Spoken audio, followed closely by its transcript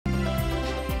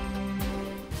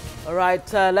All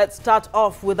right, let's start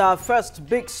off with our first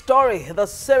big story. The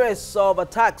series of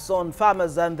attacks on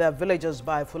farmers and their villages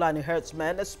by Fulani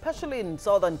herdsmen, especially in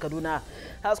southern Kaduna,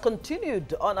 has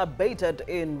continued unabated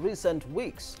in recent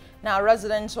weeks. Now,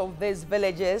 residents of these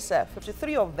villages,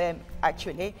 53 of them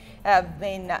actually, have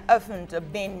been often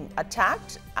been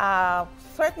attacked,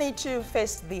 threatening to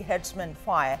face the herdsmen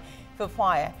fire.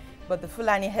 But the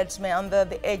Fulani herdsmen, under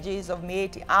the aegis of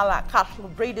Mieti Allah Cattle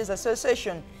Breeders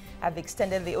Association, have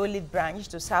extended the olive branch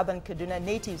to southern Kaduna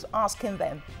natives, asking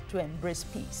them to embrace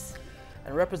peace.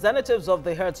 And representatives of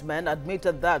the herdsmen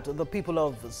admitted that the people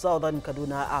of southern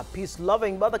Kaduna are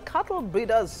peace-loving, but the cattle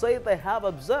breeders say they have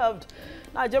observed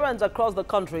Nigerians across the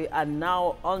country are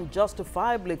now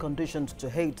unjustifiably conditioned to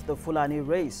hate the Fulani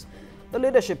race. The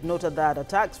leadership noted that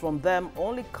attacks from them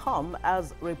only come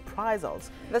as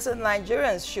reprisals. Listen,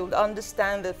 Nigerians should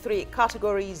understand the three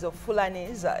categories of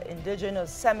Fulanis: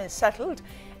 indigenous, semi-settled,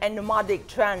 and nomadic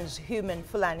transhuman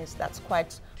Fulanis. That's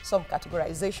quite some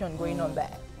categorization going on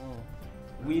there.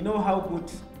 We know how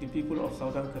good the people of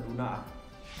southern Kaduna are.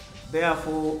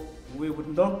 Therefore, we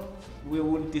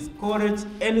will discourage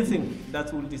anything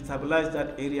that will destabilize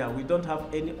that area. We don't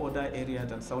have any other area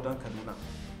than southern Kaduna.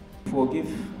 Forgive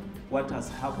what has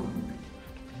happened.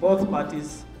 Both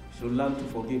parties should learn to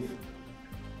forgive.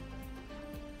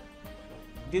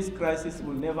 This crisis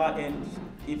will never end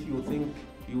if you think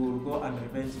you will go and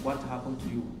revenge what happened to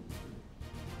you.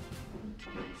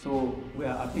 So we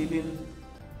are appealing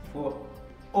for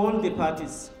all the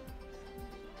parties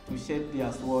to shed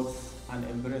their swords and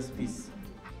embrace peace.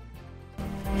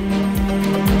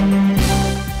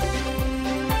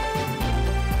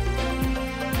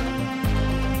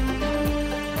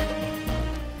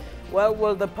 Well,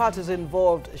 will the parties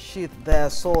involved sheath their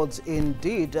swords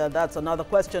indeed? That's another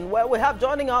question. Well, we have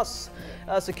joining us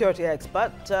security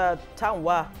expert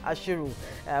Tanwa Ashiru.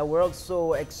 We're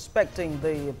also expecting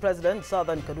the President,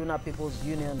 Southern Kaduna People's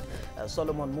Union,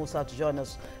 Solomon Musa, to join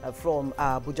us from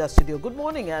Abuja studio. Good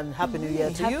morning and Happy New Year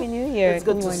to you. Happy New Year. It's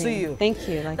good to see you. Thank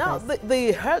you. Now,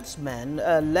 the herdsmen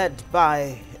led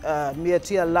by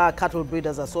Mieti Allah Cattle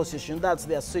Breeders Association, that's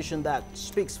the association that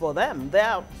speaks for them.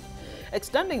 They're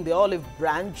extending the olive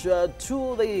branch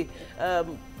to the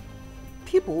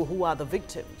people who are the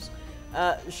victims.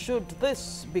 Should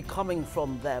this be coming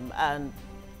from them and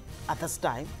at this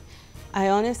time? I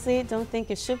honestly don't think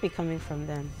it should be coming from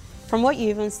them. From what you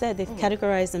even said, they've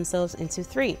categorized themselves into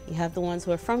three. You have the ones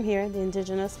who are from here, the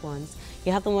indigenous ones.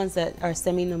 You have the ones that are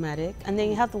semi-nomadic, and then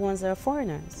you have the ones that are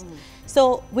foreigners.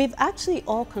 So we've actually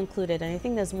all concluded, and I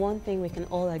think there's one thing we can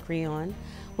all agree on,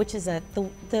 which is that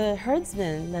the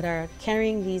herdsmen that are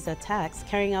carrying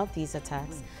out these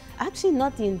attacks, actually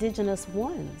not the indigenous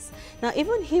ones. Now,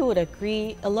 even he would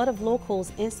agree, a lot of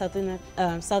locals in southern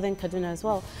Kaduna as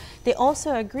well, they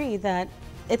also agree that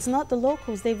it's not the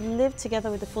locals. They've lived together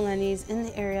with the Fulanis in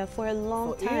the area for a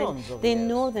long time. They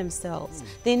know themselves.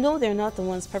 They know they're not the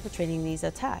ones perpetrating these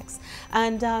attacks.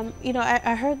 And, you know,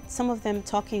 I heard some of them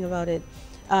talking about it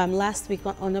last week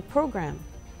on a program.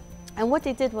 And what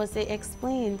they did was they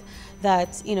explained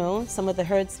that, you know, some of the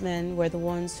herdsmen were the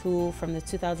ones who, from the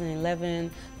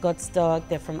 2011, got stuck.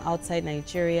 They're from outside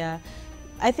Nigeria.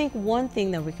 I think one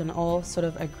thing that we can all sort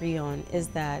of agree on is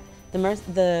that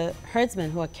the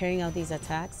herdsmen who are carrying out these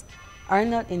attacks are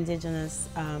not indigenous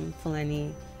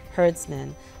Fulani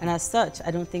herdsmen. And as such,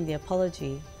 I don't think the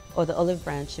apology or the olive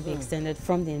branch should be extended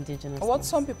from the indigenous ones.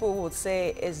 Some people would say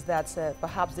is that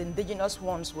perhaps the indigenous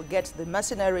ones will get the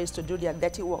mercenaries to do their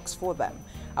dirty works for them.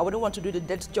 I wouldn't want to do the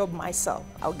dirty job myself.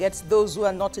 I'll get those who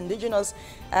are not indigenous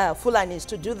Fulanis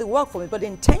to do the work for me. But the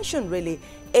intention really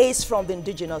is from the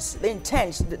indigenous, the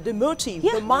intent, the motive,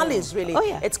 the malice really.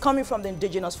 It's coming from the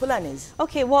indigenous Fulanis.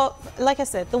 Okay, well, like I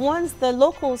said, the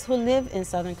locals who live in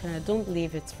southern Kaduna don't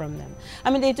believe it's from them. I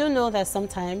mean, they do know that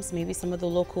sometimes maybe some of the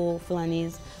local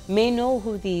Fulanis may know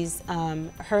who these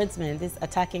herdsmen, these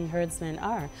attacking herdsmen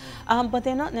are, but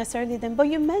they're not necessarily them. But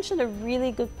you mentioned a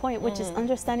really good point, which is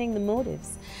understanding the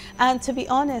motives. And to be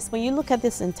honest, when you look at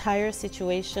this entire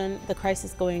situation, the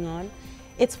crisis going on,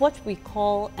 it's what we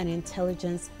call an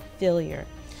intelligence failure.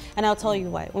 And I'll tell you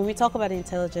why. When we talk about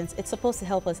intelligence, it's supposed to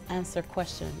help us answer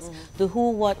questions. The who,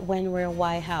 what, when, where,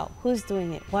 why, how. Who's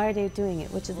doing it? Why are they doing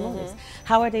it? Which is motives.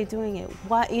 How are they doing it?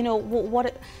 Why, you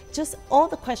know, just all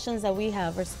the questions that we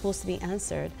have are supposed to be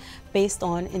answered based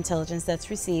on intelligence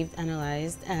that's received,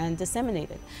 analyzed, and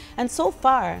disseminated. And so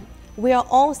far, we are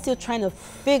all still trying to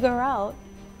figure out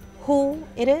who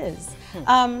it is.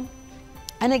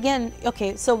 And again,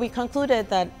 okay, so we concluded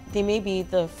that they may be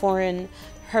the foreign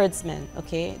herdsmen,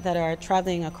 okay, that are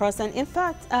traveling across. And in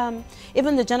fact,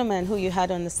 even the gentleman who you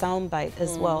had on the soundbite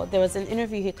as well, there was an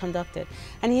interview he conducted,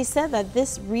 and he said that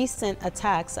this recent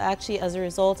attacks are actually as a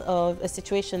result of a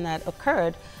situation that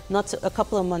occurred a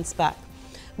couple of months back,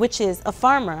 which is a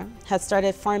farmer had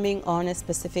started farming on a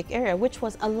specific area, which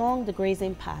was along the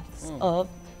grazing paths of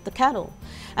the cattle.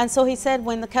 And so he said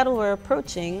when the cattle were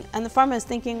approaching and the farmer is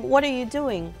thinking, what are you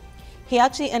doing? He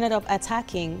actually ended up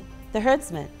attacking the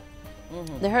herdsman.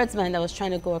 The herdsman that was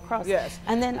trying to go across. Yes.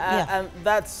 And then, and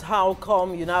that's how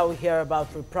come you now hear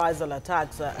about reprisal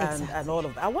attacks and all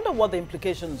of that. I wonder what the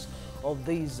implications of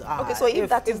these are. Okay, so if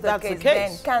that is the case,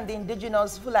 then can the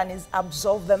indigenous Fulanis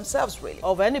absolve themselves, really?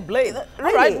 Of any blame? Really?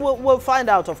 All right, we'll find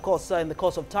out, of course, in the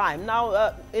course of time.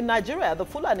 Now, in Nigeria, the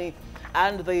Fulani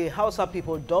and the Hausa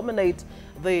people dominate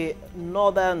the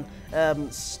northern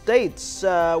states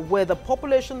with a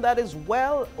population that is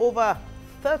well over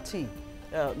 30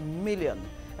 million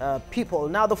people.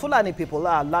 Now, the Fulani people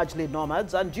are largely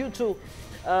nomads, and due to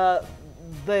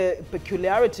the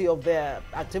peculiarity of their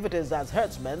activities as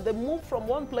herdsmen, they move from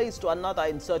one place to another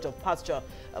in search of pasture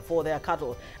for their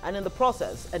cattle, and in the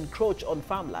process encroach on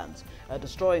farmlands,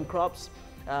 destroying crops.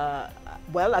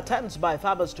 Attempts by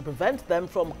farmers to prevent them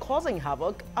from causing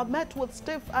havoc are met with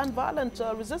stiff and violent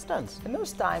resistance. And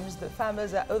most times, the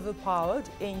farmers are overpowered,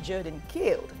 injured, and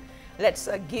killed. Let's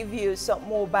give you some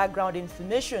more background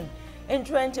information. In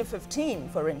 2015,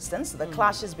 for instance, the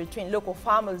clashes between local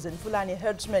farmers and Fulani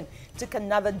herdsmen took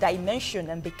another dimension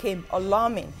and became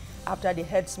alarming after the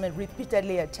herdsmen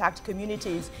repeatedly attacked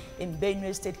communities in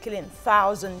Benue State, killing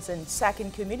thousands and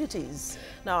sacking communities.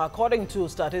 Now, according to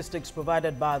statistics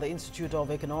provided by the Institute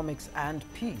of Economics and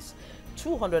Peace,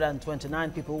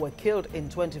 229 people were killed in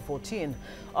 2014,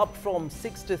 up from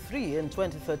 63 in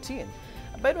 2013.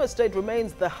 Benue State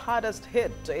remains the hardest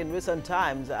hit in recent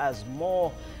times as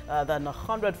more than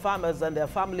 100 farmers and their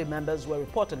family members were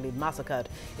reportedly massacred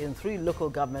in 3 local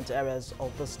government areas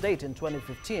of the state in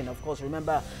 2015. Of course,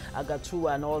 remember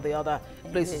Agatu and all the other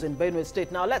places in Benue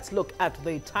State. Now, let's look at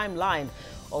the timeline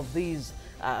of these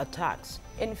attacks.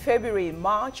 In February,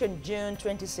 March, and June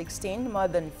 2016, more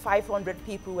than 500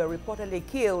 people were reportedly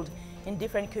killed in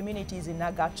different communities in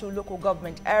Agatu local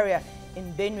government area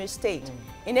in Benue State.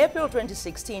 In April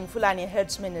 2016, Fulani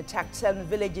herdsmen attacked 7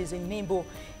 villages in Nimbo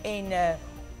in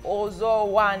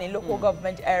Ozo-1 in local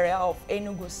government area of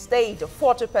Enugu State.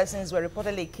 40 persons were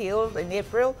reportedly killed in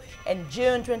April. And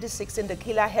June 2016, the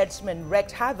killer herdsmen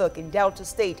wreaked havoc in Delta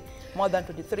State. More than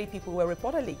 23 people were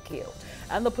reportedly killed.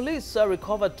 And the police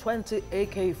recovered 20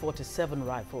 AK-47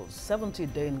 rifles, 70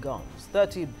 Dane guns,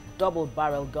 30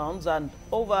 double-barrel guns, and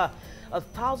over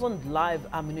 1,000 live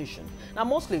ammunition. Now,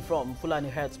 mostly from Fulani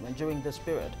herdsmen during this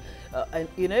period.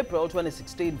 In April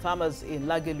 2016, farmers in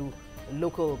Lagelu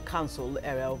local council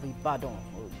area of Ibadan,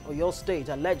 Oyo State,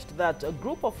 alleged that a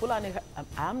group of Fulani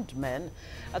armed men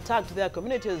attacked their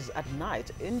communities at night,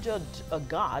 injured a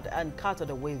guard, and carted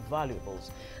away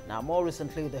valuables. Now, more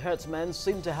recently, the herdsmen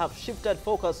seem to have shifted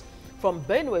focus from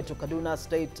Benue to Kaduna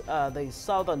State, the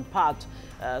southern part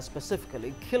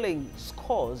specifically, killing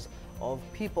scores of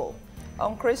people.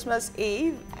 On Christmas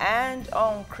Eve and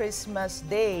on Christmas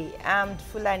Day, armed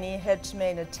Fulani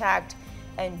herdsmen attacked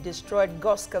and destroyed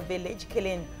Goska village,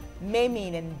 killing,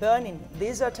 maiming, and burning.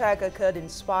 This attack occurred in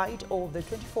spite of the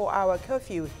 24-hour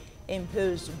curfew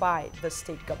imposed by the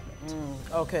state government.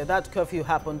 Okay, that curfew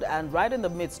happened, and right in the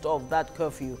midst of that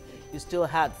curfew, you still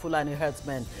had Fulani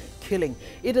herdsmen killing.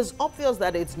 It is obvious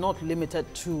that it's not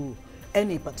limited to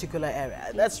any particular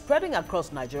area. That's spreading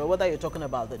across Nigeria, whether you're talking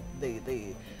about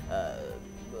the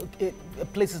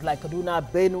places like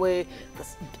Kaduna, Benue,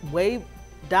 way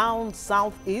down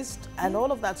southeast, and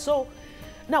all of that. So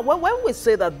now, when we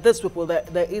say that these people,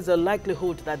 there is a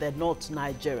likelihood that they're not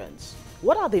Nigerians,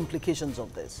 what are the implications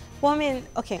of this? Well, I mean,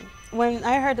 okay, when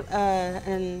I heard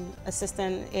an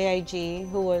assistant AIG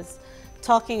who was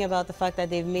talking about the fact that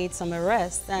they've made some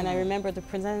arrests, and I remember the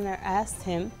presenter asked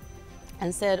him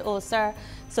and said, "Oh, sir,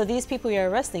 so these people you're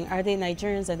arresting, are they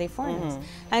Nigerians, are they foreigners?"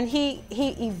 And he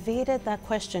evaded that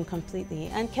question completely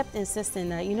and kept insisting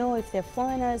that, you know, if they're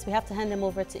foreigners, we have to hand them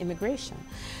over to immigration.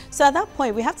 So at that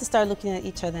point, we have to start looking at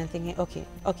each other and thinking,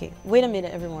 okay, wait a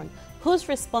minute, everyone. Whose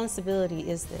responsibility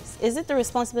is this? Is it the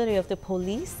responsibility of the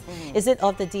police? Is it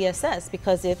of the DSS,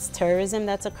 because it's terrorism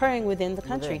that's occurring within the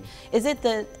country? Is it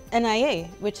the NIA,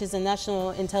 which is the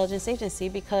National Intelligence Agency,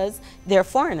 because they're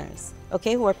foreigners,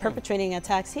 okay, who are perpetrating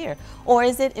attacks here? Or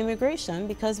is illicit immigration,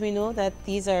 because we know that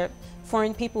these are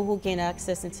foreign people who gain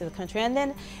access into the country. And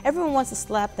then everyone wants to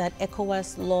slap that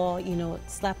ECOWAS law, you know,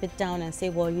 slap it down and say,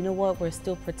 well, you know what, we're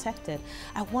still protected.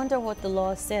 I wonder what the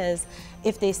law says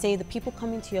if they say the people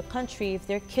coming to your country, if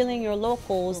they're killing your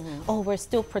locals, oh, we're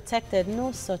still protected.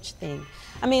 No such thing.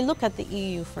 I mean, look at the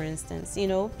EU, for instance. You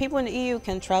know, people in the EU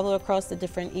can travel across the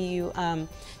different EU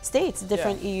states,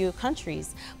 different EU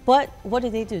countries. But what do?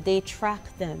 They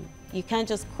track them. You can't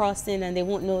just cross in and they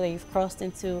won't know that you've crossed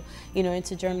into, you know,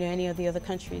 into Germany or any of the other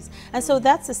countries. And so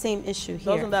that's the same issue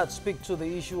here. Doesn't that speak to the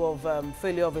issue of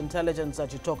failure of intelligence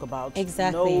that you talk about?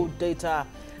 Exactly. No data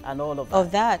and all of that.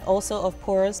 Of that, also of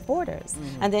porous borders,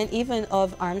 and then even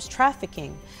of arms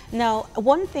trafficking. Now,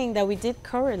 one thing that we did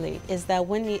correlate is that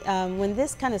when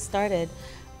this kind of started,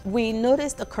 we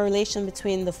noticed a correlation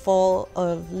between the fall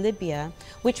of Libya,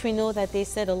 which we know that they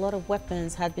said a lot of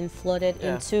weapons had been flooded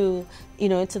into, you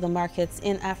know, into the markets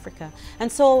in Africa.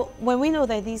 And so when we know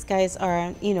that these guys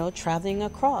are, you know, traveling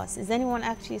across, is anyone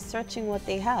actually searching what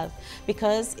they have?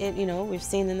 Because, you know, we've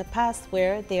seen in the past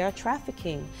where they are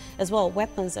trafficking as well,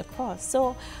 weapons across.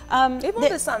 So even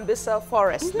the Sambisa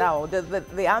forest now,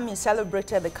 the army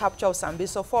celebrated the capture of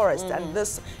Sambisa forest, and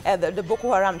this the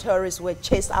Boko Haram terrorists were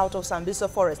chased out of Sambisa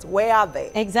forest. Where are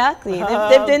they? Exactly.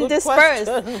 They've been dispersed.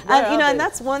 And, you know, and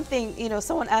that's one thing, you know,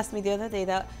 someone asked me the other day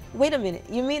that, wait a minute,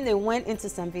 you mean they went into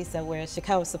Sambisa where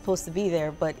Shekau was supposed to be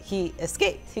there, but he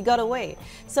escaped, he got away.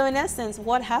 So in essence,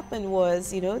 what happened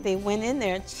was, you know, they went in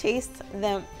there, chased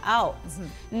them out.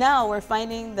 Now we're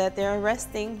finding that they're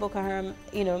arresting Boko Haram,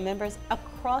 you know, members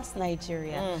across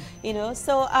Nigeria, you know,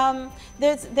 so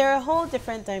there are whole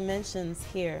different dimensions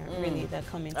here, really, that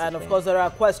come into And of play. course, there are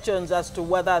questions as to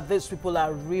whether these people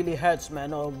are really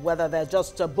herdsmen or whether they're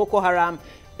just Boko Haram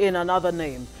in another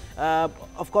name.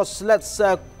 Of course, let's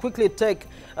quickly take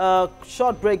a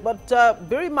short break, but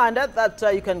be reminded that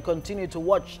you can continue to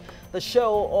watch the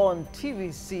show on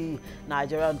TVC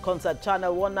Nigerian Concert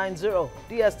Channel 190,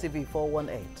 DSTV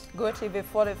 418. Go TV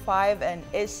 45 and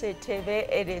SCTV,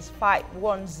 it is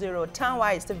 510.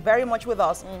 Tanwa is still very much with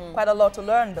us. Quite a lot to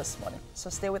learn this morning, so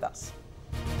stay with us.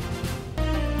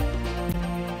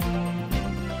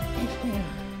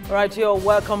 Right, here,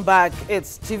 welcome back.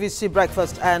 It's TVC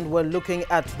Breakfast, and we're looking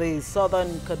at the southern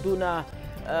Kaduna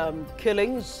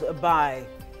killings by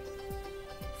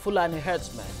Fulani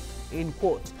herdsmen, in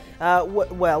quote.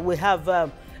 Well, we have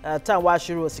Tanwa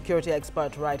Shiru, a security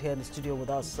expert, right here in the studio with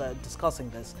us discussing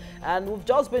this. And we've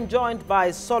just been joined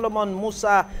by Solomon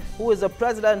Musa, who is the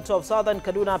president of Southern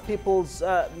Kaduna People's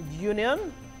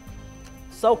Union.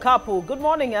 So, Kapu, good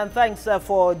morning, and thanks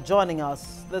for joining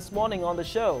us this morning on the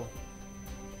show.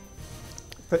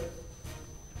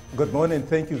 Good morning.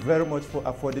 Thank you very much for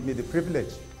affording me the privilege.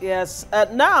 Yes.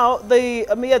 Now, the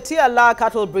Miyetti Allah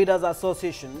Cattle Breeders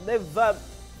Association, they've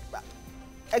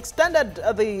extended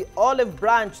the olive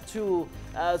branch to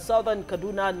southern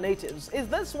Kaduna natives. Is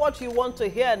this what you want to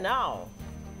hear now?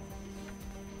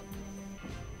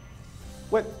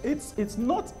 Well, it's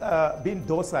not being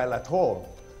docile at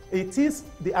all. It is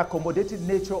the accommodating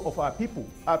nature of our people.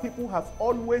 Our people have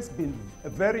always been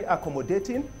very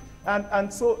accommodating.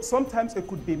 And so sometimes it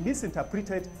could be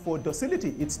misinterpreted for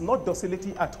docility. It's not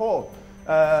docility at all.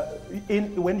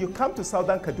 When you come to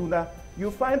southern Kaduna, you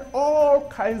find all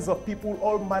kinds of people,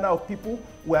 all manner of people.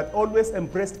 We have always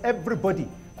embraced everybody.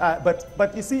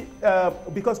 But you see,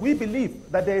 because we believe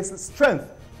that there is strength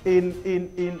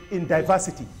in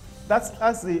diversity. That's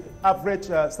as the average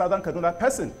southern Kaduna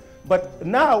person. But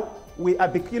now we are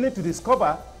beginning to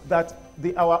discover that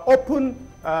our open,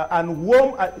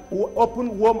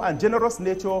 warm and generous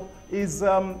nature is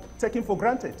taken for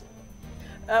granted.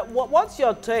 What's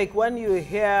your take when you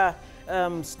hear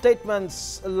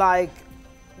statements like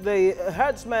the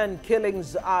herdsmen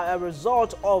killings are a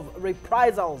result of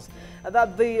reprisals,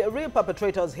 that the real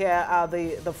perpetrators here are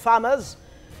the farmers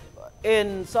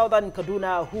in southern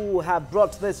Kaduna who have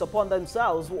brought this upon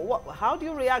themselves? How do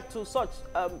you react to such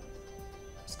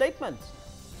statements?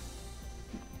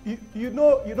 You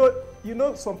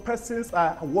know, some persons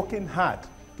are working hard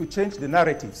to change the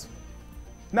narratives.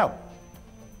 Now,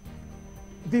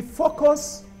 the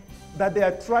focus that they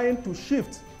are trying to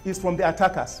shift is from the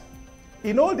attackers.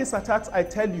 In all these attacks, I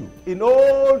tell you, in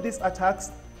all these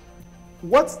attacks,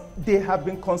 what they have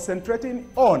been concentrating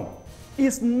on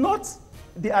is not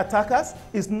the attackers,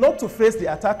 is not to face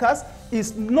the attackers,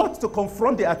 is not to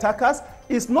confront the attackers,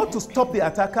 is not to stop the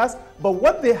attackers, but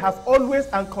what they have always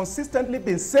and consistently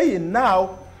been saying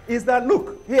now is that,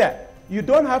 look, here, you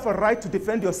don't have a right to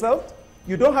defend yourself,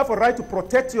 you don't have a right to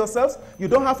protect yourselves, you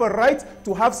don't have a right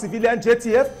to have civilian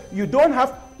JTF, you don't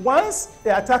have, once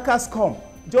the attackers come,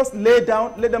 just lay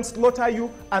down, let them slaughter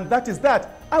you, and that is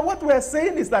that. And what we're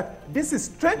saying is that this is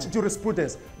strange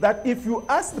jurisprudence, that if you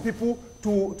ask the people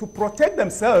to protect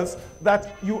themselves,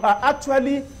 that you are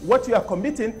actually, what you are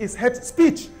committing is hate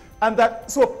speech. And that,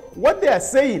 so what they are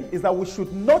saying is that we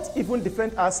should not even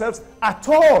defend ourselves at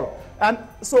all. And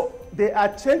so they are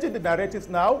changing the narratives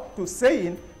now to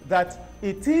saying that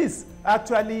it is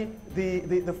actually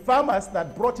the farmers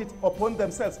that brought it upon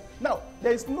themselves. Now,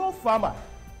 there is no farmer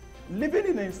living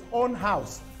in his own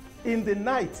house in the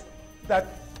night that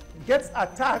gets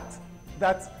attacked,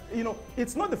 that, you know,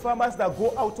 it's not the farmers that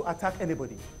go out to attack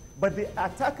anybody, but the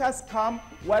attackers come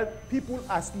while people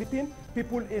are sleeping,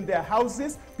 people in their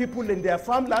houses, people in their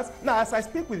farmlands. Now, as I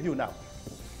speak with you now,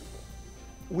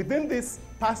 within these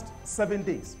past 7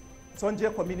 days,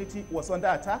 Sonje community was under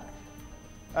attack.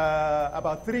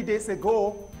 About 3 days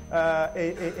ago,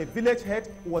 a village head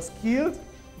was killed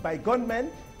by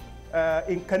gunmen.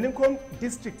 In Kaninkom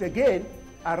district again,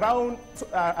 around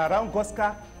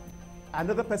Goska,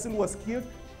 another person was killed.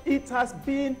 It has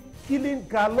been killing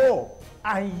galore,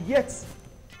 and yet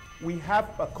we have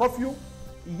a curfew,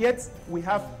 yet we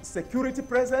have security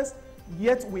presence,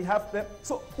 yet we have them.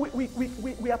 So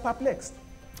we are perplexed.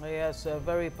 Yes, a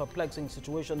very perplexing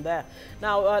situation there.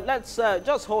 Now, let's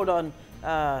just hold on,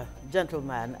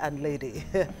 gentleman and lady.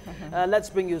 Let's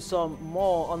bring you some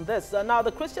more on this. Now,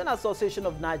 the Christian Association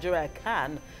of Nigeria,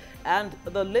 CAN, and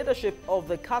the leadership of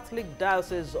the Catholic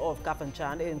Diocese of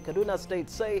Kafanchan in Kaduna State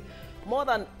say more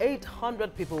than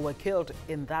 800 people were killed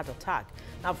in that attack.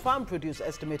 Now, farm produce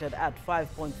estimated at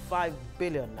 5.5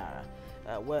 billion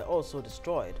naira were also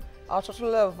destroyed. A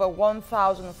total of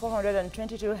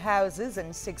 1,422 houses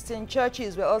and 16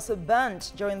 churches were also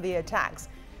burnt during the attacks.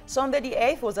 Sunday the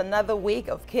 8th was another week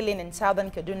of killing in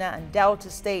southern Kaduna and Delta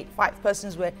State. 5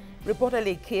 persons were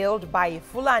reportedly killed by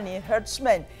Fulani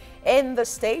herdsmen in the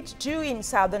state, 2 in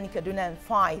southern Kaduna and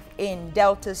 5 in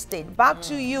Delta State. Back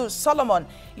to you, Solomon.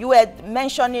 You were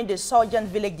mentioning the Surgeon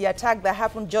village, the attack that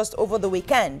happened just over the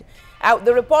weekend.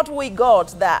 The report we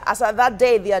got that as at that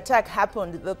day the attack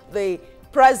happened, the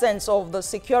presence of the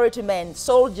security men,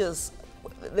 soldiers,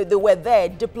 they were there,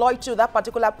 deployed to that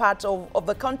particular part of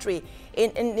the country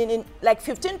in like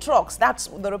 15 trucks. That's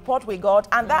the report we got.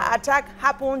 And that attack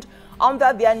happened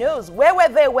under their nose. Where were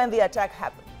they when the attack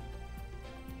happened?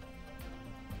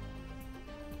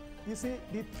 You see,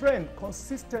 the trend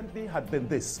consistently had been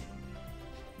this.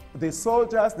 The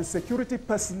soldiers, the security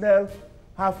personnel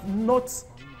have not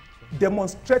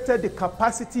demonstrated the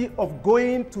capacity of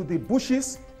going to the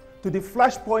bushes, to the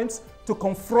flashpoints, to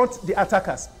confront the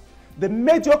attackers. The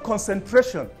major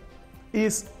concentration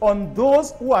is on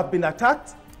those who have been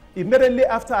attacked. Immediately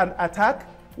after an attack,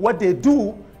 what they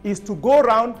do is to go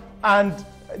around and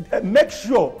make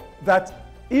sure that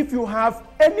if you have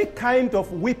any kind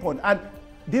of weapon, and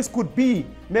this could be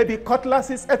maybe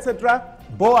cutlasses, etc.,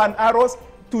 bow and arrows,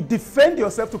 to defend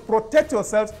yourself, to protect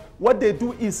yourselves, what they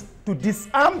do is to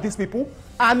disarm these people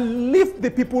and leave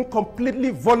the people completely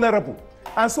vulnerable.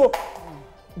 And so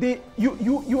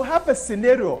you have a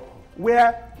scenario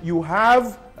where you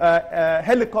have a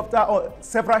helicopter or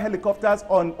several helicopters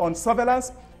on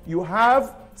surveillance, you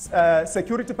have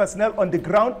security personnel on the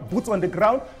ground, boots on the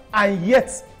ground, and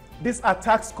yet these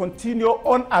attacks continue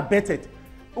unabated.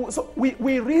 So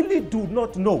we really do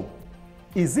not know.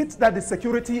 Is it that the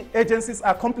security agencies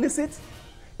are complicit?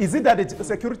 Is it that the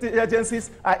security agencies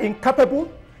are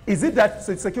incapable? Is it that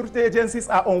the security agencies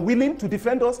are unwilling to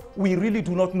defend us? We really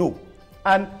do not know.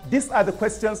 And these are the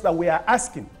questions that we are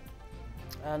asking.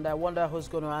 And I wonder who's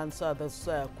going to answer these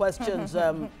questions.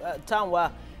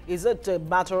 Tanwa, is it a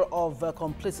matter of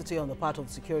complicity on the part of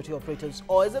security operators,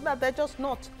 or is it that they're just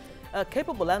not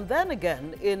capable? And then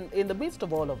again, in the midst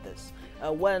of all of this,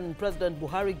 when President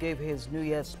Buhari gave his New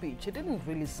Year's speech, he didn't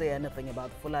really say anything about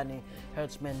Fulani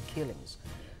herdsmen killings.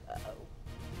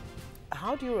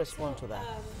 How do you respond to that?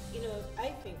 You know, I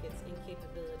think it's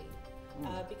incapability.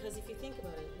 Because if you think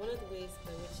about it, one of the ways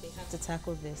by which they have to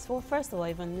tackle this, well, first of all,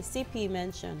 even the CP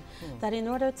mentioned that in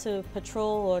order to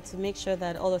patrol or to make sure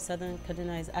that all of southern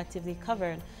Kaduna is actively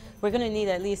covered, we're going to need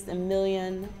at least 1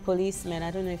 million policemen.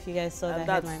 I don't know if you guys saw that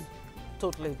headline.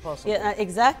 Totally possible. Yeah,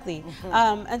 exactly.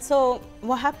 And so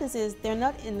what happens is there are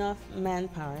not enough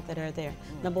manpower that are there.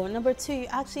 Number one. Number two, you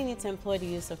actually need to employ the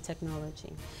use of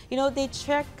technology. You know, they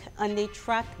check and they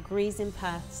track grazing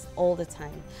paths all the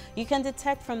time. You can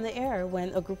detect from the air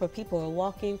when a group of people are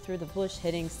walking through the bush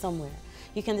heading somewhere.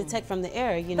 You can detect from the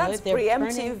air, you know, That's if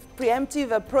they're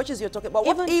preemptive approaches you're talking about.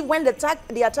 What Even- if when the attack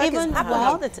is happening,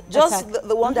 while the just attack-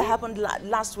 the one that happened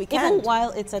last weekend? Even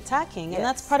while it's attacking, and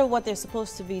that's Yes. part of what they're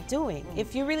supposed to be doing.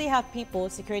 If you really have people,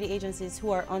 security agencies,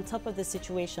 who are on top of the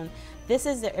situation, this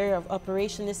is the area of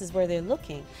operation, this is where they're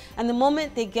looking. And the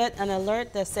moment they get an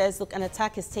alert that says, look, an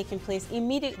attack is taking place,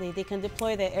 immediately they can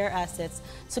deploy their air assets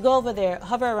to go over there,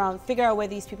 hover around, figure out where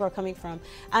these people are coming from,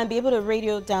 and be able to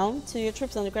radio down to your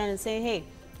troops on the ground and say, hey,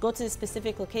 go to this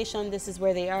specific location, this is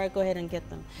where they are, go ahead and get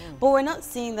them. But we're not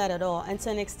seeing that at all. And to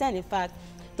an extent, in fact,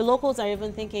 the locals are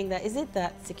even thinking that, is it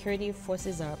that security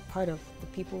forces are part of the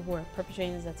people who are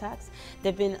perpetrating these attacks?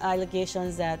 There have been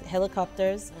allegations that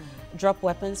helicopters drop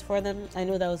weapons for them. I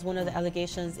know that was one of the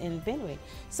allegations in Benue.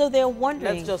 So they're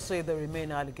wondering... Let's just say they remain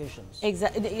allegations.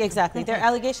 Exactly. They're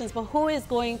allegations, but who is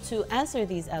going to answer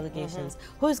these allegations?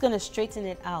 Who is going to straighten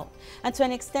it out? And to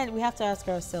an extent, we have to ask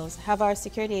ourselves, have our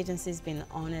security agencies been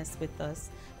honest with us?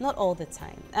 Not all the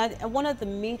time. And one of the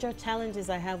major challenges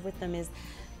I have with them is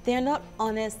they're not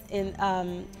honest in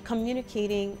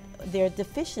communicating their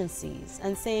deficiencies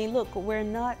and saying, look, we're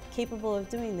not capable of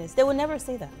doing this. They will never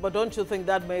say that. But don't you think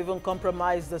that may even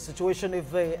compromise the situation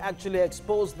if they actually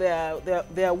expose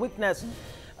their weakness?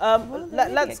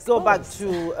 Let's go back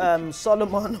to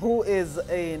Solomon, who is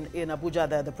in Abuja,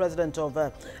 there, the president of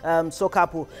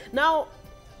SOCAPU. Now,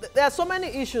 there are so many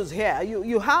issues here.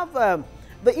 You have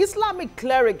the Islamic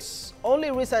clerics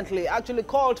only recently actually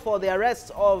called for the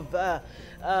arrest of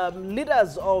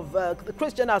leaders of the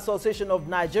Christian Association of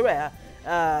Nigeria.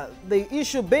 The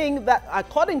issue being that,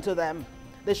 according to them,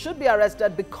 they should be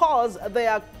arrested because they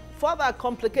are further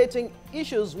complicating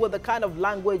issues with the kind of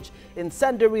language,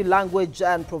 incendiary language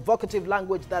and provocative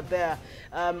language that they're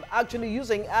actually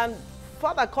using, and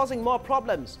further causing more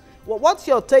problems. Well, what's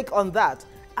your take on that?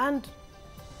 And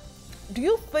do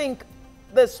you think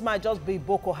this might just be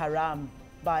Boko Haram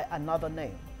by another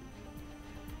name?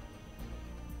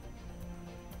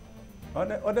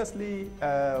 Honestly,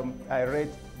 I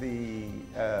read the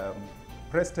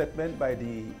press statement by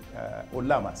the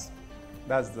ulamas,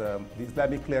 that's the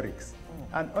Islamic clerics.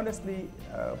 And honestly,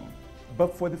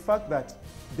 but for the fact that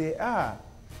they are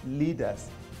leaders,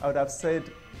 I would have said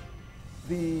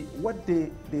what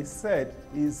they said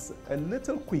is a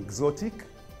little quixotic,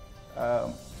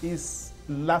 is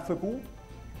laughable,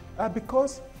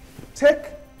 because take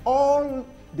all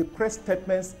the press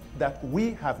statements that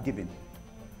we have given,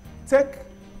 take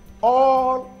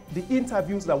all the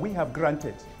interviews that we have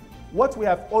granted. What we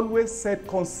have always said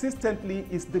consistently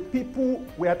is the people,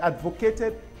 we have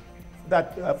advocated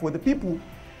that for the people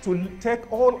to take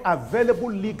all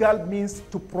available legal means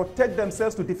to protect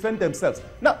themselves, to defend themselves.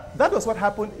 Now, that was what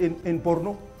happened in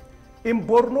Borno. In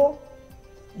Borno,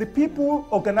 the people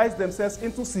organized themselves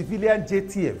into civilian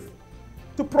JTF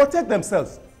to protect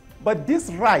themselves. But this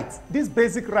right, this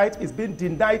basic right, is being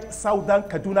denied southern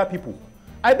Kaduna people.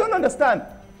 I don't understand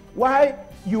why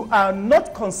you are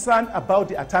not concerned about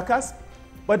the attackers,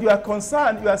 but you are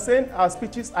concerned, you are saying our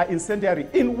speeches are incendiary.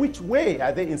 In which way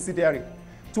are they incendiary?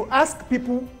 To ask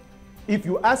people, if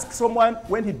you ask someone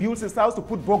when he builds his house to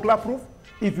put burglar proof,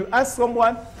 if you ask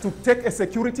someone to take a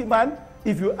security man,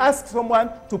 if you ask someone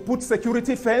to put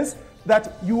security fence,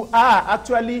 that you are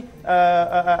actually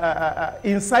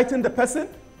inciting the person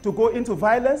to go into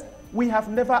violence. We have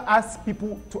never asked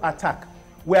people to attack.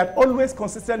 We have always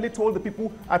consistently told the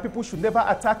people, our people should never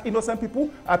attack innocent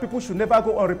people, our people should never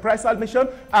go on reprisal mission,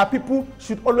 our people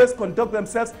should always conduct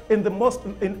themselves in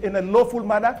in a lawful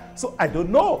manner. So I don't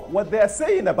know what they are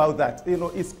saying about that. You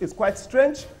know, it's quite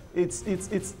strange.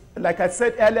 It's like I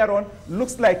said earlier on,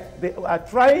 looks like they are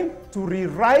trying to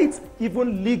rewrite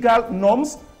even legal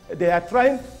norms. They are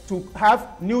trying to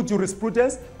have new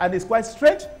jurisprudence, and it's quite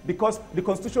strange because the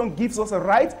Constitution gives us a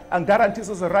right and guarantees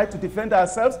us a right to defend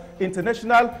ourselves.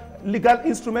 International legal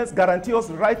instruments guarantee us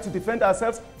the right to defend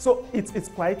ourselves. So it's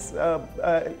quite,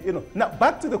 you know. Now,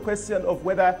 back to the question of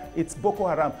whether it's Boko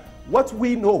Haram. What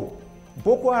we know,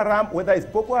 Boko Haram, whether it's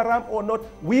Boko Haram or not,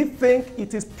 we think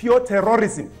it is pure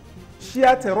terrorism.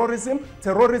 Sheer terrorism,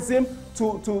 terrorism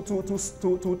to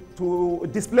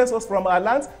displace us from our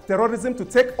lands, terrorism to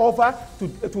take over,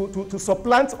 to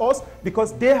supplant us,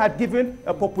 because they had given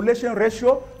a population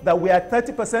ratio that we are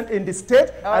 30% in the state,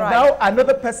 now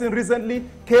another person recently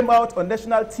came out on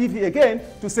national TV again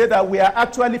to say that we are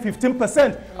actually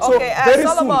 15%. So very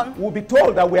Solomon, soon we'll be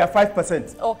told that we are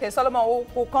 5%. Okay, Solomon,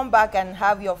 we'll come back and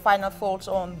have your final thoughts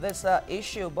on this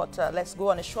issue, but let's go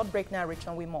on a short break now,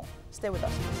 return with more. Stay with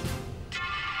us, please.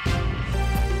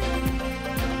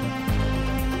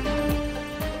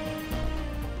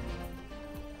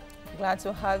 Glad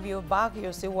to have you back.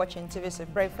 You're still watching TVC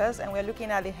Breakfast, and we're looking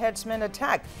at the herdsmen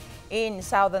attack in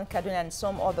southern Kaduna and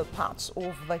some other parts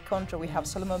of the country. We have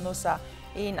Solomon Musa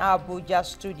in our Abuja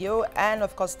studio, and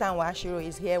of course Tanwa Ashiru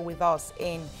is here with us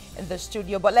in the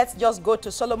studio. But let's just go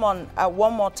to Solomon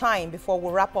one more time before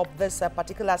we wrap up this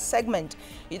particular segment.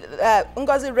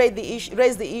 Ngozi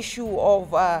raised the issue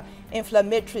of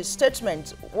inflammatory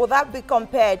statements. Will that be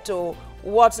compared to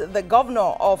what the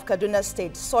governor of Kaduna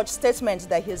State, such statements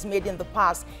that he's made in the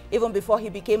past, even before he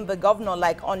became the governor,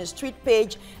 like on his street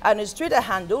page and his Twitter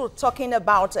handle, talking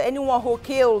about anyone who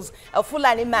kills a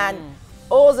Fulani man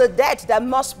owes a debt that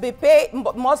must be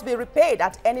repaid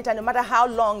at any time, no matter how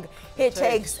long it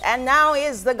takes. And now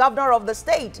he's the governor of the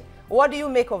state. What do you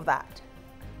make of that?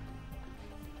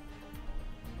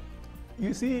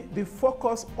 You see, the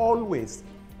focus always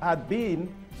had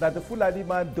been that the Fulani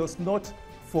man does not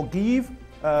forgive,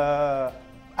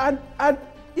 and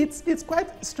it's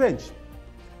quite strange.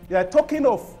 They are talking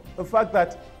of the fact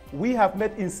that we have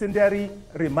made incendiary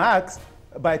remarks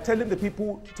by telling the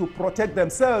people to protect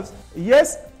themselves.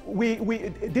 Yes,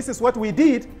 this is what we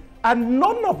did, and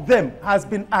none of them has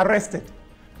been arrested.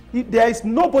 There is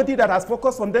nobody that has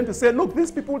focused on them to say, look,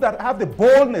 these people that have the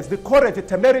boldness, the courage, the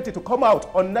temerity to come out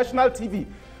on national TV,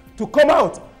 to come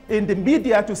out in the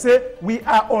media to say we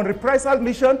are on reprisal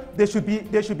mission, they should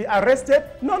be arrested.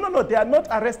 No, they are not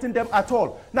arresting them at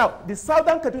all. Now, the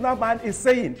Southern Kaduna man is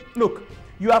saying, look,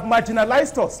 you have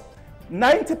marginalized us.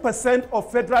 90% of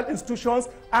federal institutions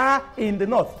are in the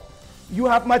north. You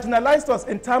have marginalized us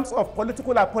in terms of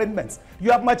political appointments.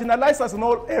 You have marginalized us in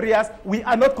all areas. We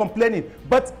are not complaining.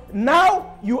 But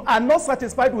now you are not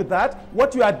satisfied with that.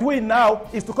 What you are doing now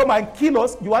is to come and kill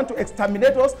us. You want to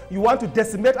exterminate us. You want to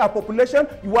decimate our population.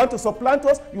 You want to supplant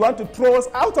us. You want to throw us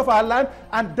out of our land.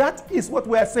 And that is what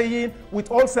we are saying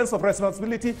with all sense of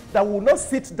responsibility, that we will not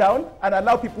sit down and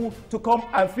allow people to come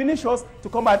and finish us, to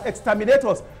come and exterminate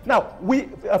us. Now,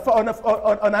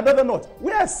 on another note,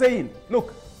 we are saying,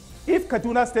 look, if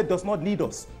Kaduna State does not need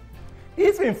us,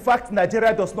 if in fact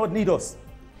Nigeria does not need us,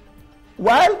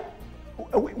 while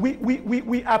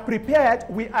we are prepared,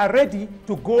 we are ready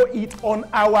to go it on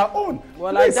our own.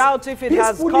 Well, please, I doubt if it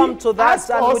has come to that,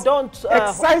 and we don't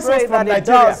excise us from Nigeria.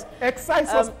 Does. Excise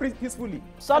us peacefully.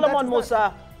 Solomon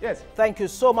Musa, yes, thank you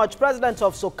so much. President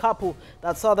of SOCAPU,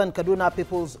 that Southern Kaduna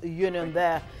People's Union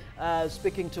there,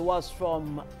 speaking to us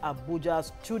from Abuja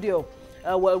studio.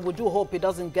 Well, we do hope it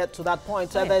doesn't get to that point.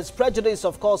 There's prejudice,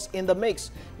 of course, in the mix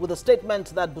with the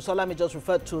statement that Busalami just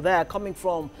referred to there, coming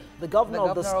from the governor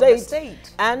of the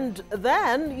state. And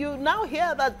then you now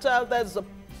hear that there's a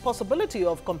possibility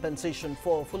of compensation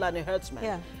for Fulani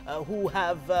herdsmen who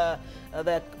have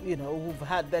who've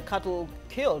had their cattle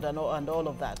killed and all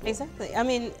of that. Exactly. I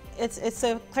mean, it's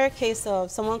a clear case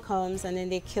of someone comes and then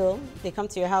they come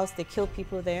to your house, they kill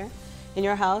people there in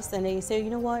your house, and then you say, you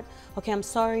know what, okay, I'm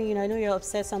sorry, I know you're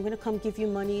upset, so I'm going to come give you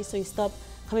money so you stop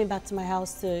coming back to my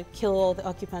house to kill all the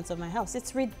occupants of my house.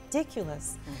 It's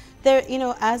ridiculous. There,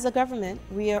 as a government,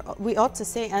 we ought to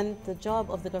say, and the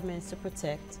job of the government is to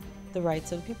protect the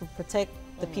rights of the people, protect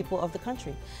the people of the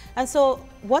country. And so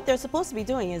what they're supposed to be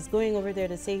doing is going over there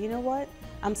to say, you know what,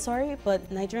 I'm sorry, but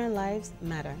Nigerian lives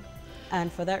matter. And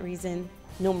for that reason,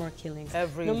 no more killings.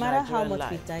 No matter how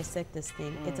much we dissect this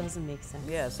thing, it doesn't make sense.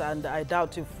 Yes, and I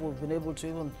doubt if we've been able to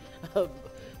even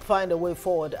find a way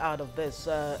forward out of this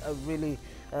a really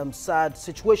sad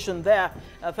situation there.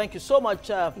 Thank you so much,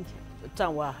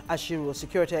 Tanwa Ashiru,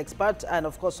 security expert, and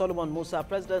of course Solomon Musa,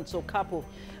 President SOCAPU,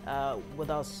 with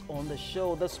us on the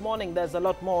show this morning. There's a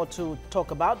lot more to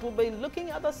talk about. We'll be looking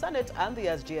at the Senate and the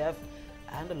SGF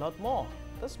and a lot more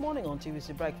this morning on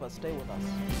TVC Breakfast. Stay with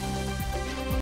us.